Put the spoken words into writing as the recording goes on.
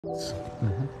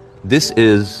This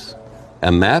is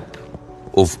a map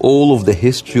of all of the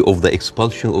history of the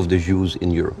expulsion of the Jews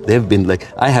in Europe. They've been like,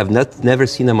 I have never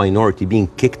seen a minority being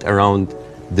kicked around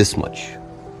this much,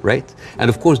 right? And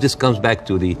of course, this comes back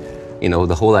to the,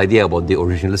 the whole idea about the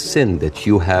original sin, that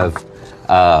you have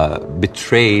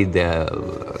betrayed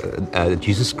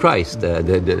Jesus Christ.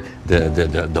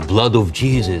 The blood of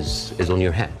Jesus is on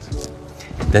your hands.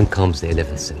 Then comes the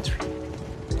 11th century.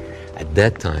 At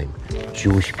that time,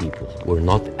 Jewish people were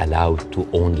not allowed to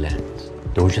own land.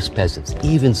 They were just peasants.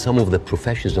 Even some of the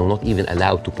professions they were not even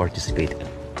allowed to participate in.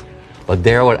 But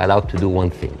they were allowed to do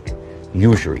one thing,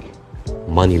 usury,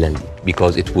 money lending,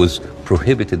 because it was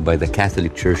prohibited by the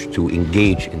Catholic Church to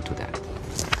engage into that.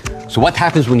 So what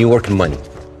happens when you work in money?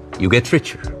 You get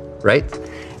richer, right?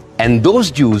 And those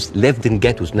Jews lived in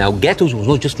ghettos. Now, ghettos was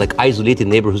not just like isolated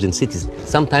neighborhoods in cities.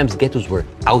 Sometimes ghettos were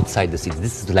outside the city.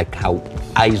 This is like how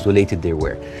isolated they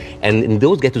were. And in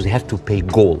those ghettos, they have to pay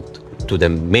gold to the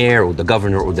mayor or the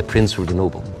governor or the prince or the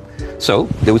noble. So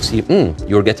they would see,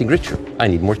 you're getting richer. I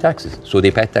need more taxes. So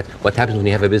they pay tax. What happens when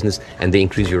you have a business and they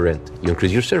increase your rent? You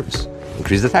increase your service,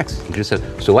 increase the taxes, increase the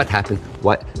service. So what happened?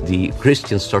 The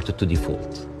Christians started to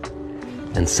default.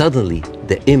 And suddenly,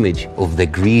 the image of the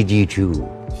greedy Jew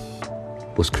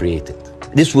was created.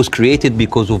 This was created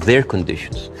because of their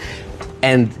conditions.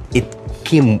 And it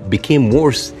became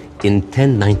worse in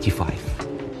 1095,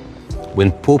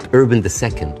 when Pope Urban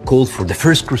II called for the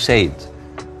first crusade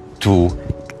to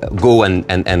go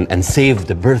and save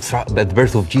the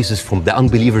birth of Jesus from the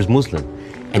unbelievers Muslim.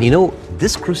 And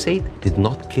this crusade did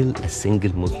not kill a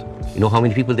single Muslim. You know how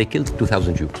many people they killed?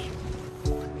 2,000 Jews.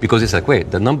 Because it's like, wait,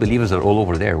 the non-believers are all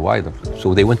over there. Why?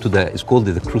 So they went to it's called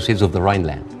the Crusades of the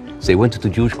Rhineland. So they went to the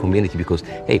Jewish community because,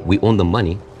 hey, we own the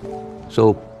money,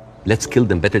 so let's kill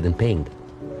them better than paying them.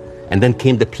 And then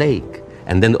came the plague.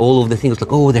 And then all of the things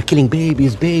like, oh, they're killing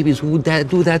babies, who would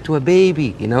do that to a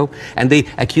baby, And they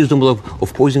accused them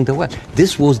of poisoning the well.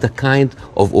 This was the kind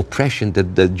of oppression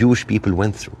that the Jewish people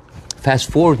went through. Fast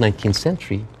forward 19th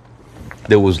century,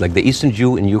 there was like the Eastern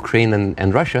Jew in Ukraine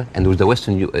and Russia, and there was the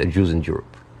Western Jews in Europe.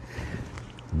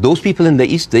 Those people in the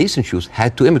Eastern Jews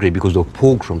had to immigrate because there were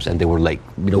pogroms and they were like,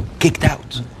 kicked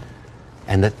out.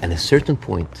 And at a certain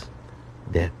point,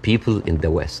 the people in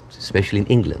the West, especially in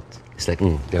England, it's like,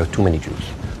 there are too many Jews.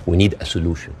 We need a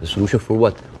solution. A solution for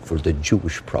what? For the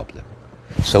Jewish problem.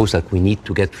 So it's like we need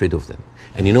to get rid of them.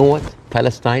 And you know what?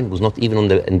 Palestine was not even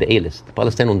in the A list.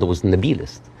 Palestine was in the B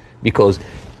list. Because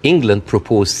England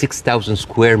proposed 6,000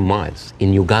 square miles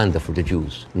in Uganda for the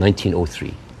Jews,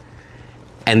 1903.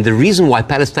 And the reason why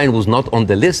Palestine was not on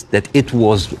the list, that it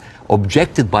was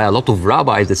objected by a lot of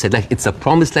rabbis that said, like, it's a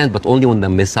promised land, but only when the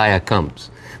Messiah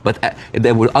comes. But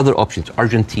there were other options,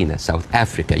 Argentina, South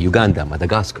Africa, Uganda,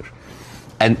 Madagascar.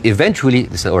 And eventually,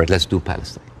 they said, all right, let's do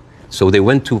Palestine. So they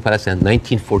went to Palestine in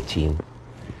 1914.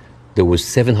 There was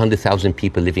 700,000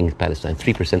 people living in Palestine,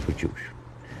 3% were Jewish.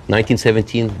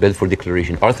 1917, Balfour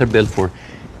Declaration. Arthur Balfour,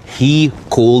 he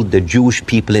called the Jewish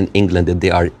people in England that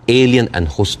they are alien and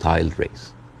hostile race.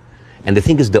 And the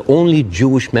thing is, the only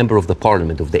Jewish member of the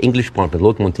parliament, of the English parliament,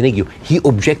 Lord Montenegro, he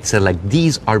objects, like,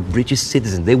 these are British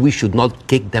citizens, we should not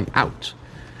kick them out.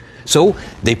 So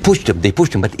they pushed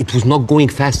them, but it was not going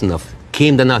fast enough.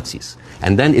 Came the Nazis.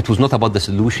 And then it was not about the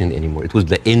solution anymore. It was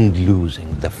the end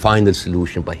losing, the final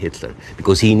solution by Hitler,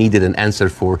 because he needed an answer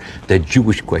for the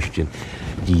Jewish question,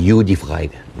 the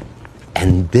Judifrage.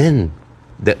 And then,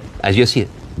 as you see,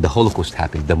 the Holocaust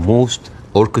happened, the most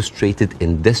orchestrated,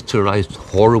 industrialized,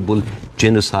 horrible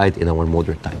genocide in our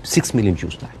modern time. 6 million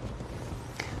Jews died.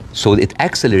 So it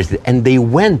accelerated, and they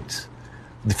went.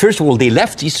 First of all, they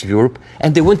left Eastern Europe,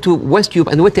 and they went to West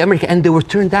Europe, and went to America, and they were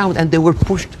turned down, and they were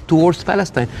pushed towards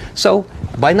Palestine. So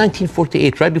by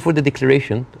 1948, right before the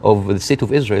declaration of the State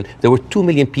of Israel, there were 2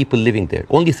 million people living there.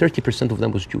 Only 30% of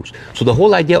them was Jews. So the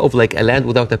whole idea of like a land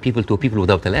without a people to a people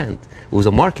without a land was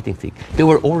a marketing thing. They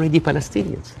were already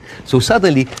Palestinians. So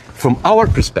suddenly, from our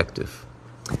perspective,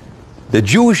 the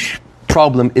Jewish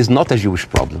problem is not a Jewish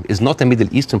problem, is not a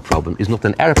Middle Eastern problem, is not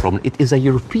an Arab problem, it is a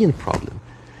European problem.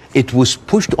 It was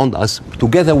pushed on us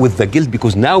together with the guilt,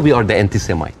 because now we are the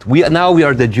anti-Semite. Now we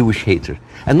are the Jewish hater.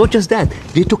 And not just that,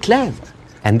 they took land.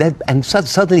 And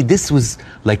suddenly this was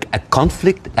like a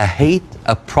conflict, a hate,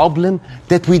 a problem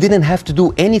that we didn't have to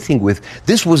do anything with.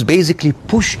 This was basically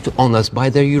pushed on us by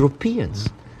the Europeans.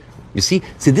 You see,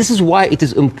 this is why it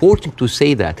is important to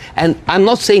say that. And I'm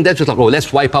not saying that just like, oh,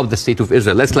 let's wipe out the State of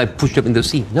Israel, let's like push them in the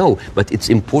sea. No, but it's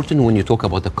important when you talk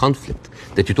about the conflict,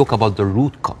 that you talk about the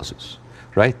root causes.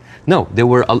 right? No, there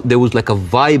was like a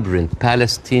vibrant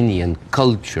Palestinian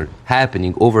culture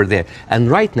happening over there. And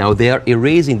right now they are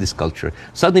erasing this culture.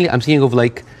 Suddenly I'm thinking of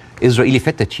like Israeli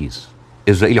feta cheese,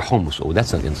 Israeli hummus. Oh,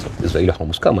 that's an insult. Israeli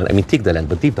hummus. Come on. I mean, take the land,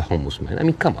 but leave the hummus, man. I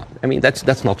mean, come on. I mean,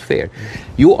 that's not fair.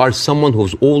 You are someone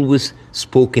who's always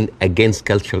spoken against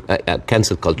culture,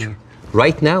 cancel culture.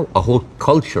 Right now, a whole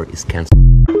culture is canceled.